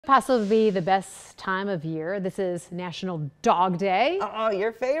Possibly the best time of year. This is National Dog Day. Oh,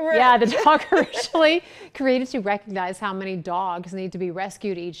 your favorite? Yeah, the dog originally created to recognize how many dogs need to be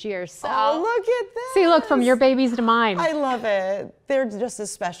rescued each year. So, oh, look at this. See, look, from your babies to mine. I love it. They're just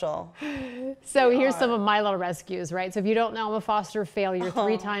as special. So here's some of my little rescues, right? So if you don't know, I'm a foster failure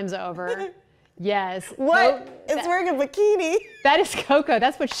 3 times over. Yes. What? It's wearing a bikini. That is Coco.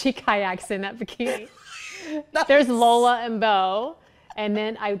 That's what she kayaks in, that bikini. There's Lola and Bo. And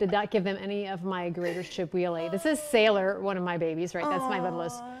then I did not give them any of my Greater Ship Wheelie. This is Sailor, one of my babies, right? That's my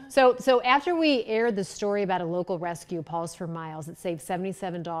littlest. So after we aired the story about a local rescue, Paws for Miles, that saved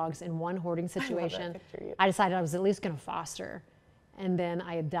 77 dogs in one hoarding situation, I decided I was at least going to foster. And then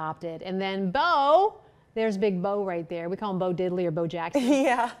I adopted. And then Bo, there's Big Bo right there. We call him Bo Diddley or Bo Jackson.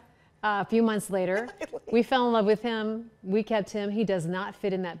 Yeah. A few months later, we fell in love with him. We kept him. He does not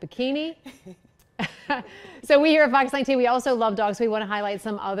fit in that bikini. So we here at Fox 19, we also love dogs. We want to highlight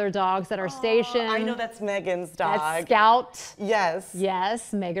some other dogs that are stationed. I know that's Megan's dog. That's Scout. Yes.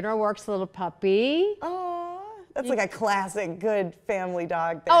 Yes, Megan O'Rourke's little puppy. Oh, that's like a classic good family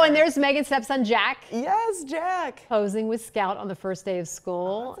dog there. Oh, and there's Megan's stepson, Jack. Yes, Jack. Posing with Scout on the first day of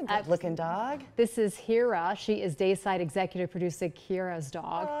school. Oh, that's a good-looking dog. This is Hira. She is Dayside executive producer Kira's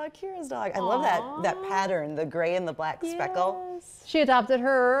dog. Oh, Kira's dog. I love that pattern, the gray and the black speckle. She adopted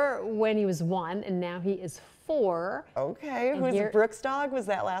her when he was 1, and now he is 4. Okay, who's Brooke's dog? Was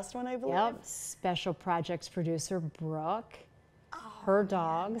that last one, I believe? Yep, special projects producer Brooke. Her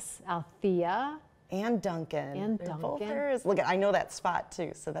dogs, Althea. And Duncan. And They're Duncan. both hers. Look, I know that spot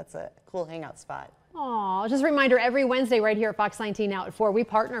too, so that's a cool hangout spot. Aw, just a reminder, every Wednesday right here at Fox 19 now at 4, we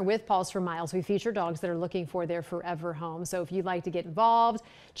partner with Paws for Miles. We feature dogs that are looking for their forever home. So if you'd like to get involved,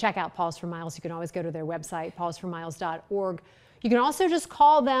 check out Paws for Miles. You can always go to their website, pawsformiles.org. You can also just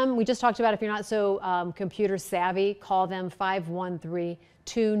call them. We just talked about if you're not so computer savvy, call them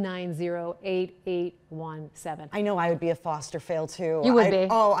 513-290-8817. I know I would be a foster fail too. You would be.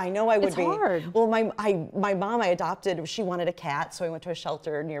 Oh, I know I would be. It's hard. Well, my mom I adopted, she wanted a cat, so I went to a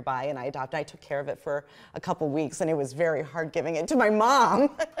shelter nearby and I adopted. I took care of it for a couple weeks and it was very hard giving it to my mom.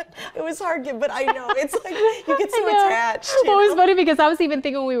 It was hard, but I know, it's like you get so attached. Well, it was funny because I was even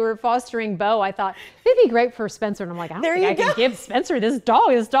thinking when we were fostering Bo, I thought, it'd be great for Spencer. And I'm like, I don't think I can give Spencer this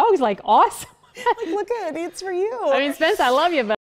dog. This dog's like awesome. Like, look at it, it's for you. I mean, Spencer, I love you, but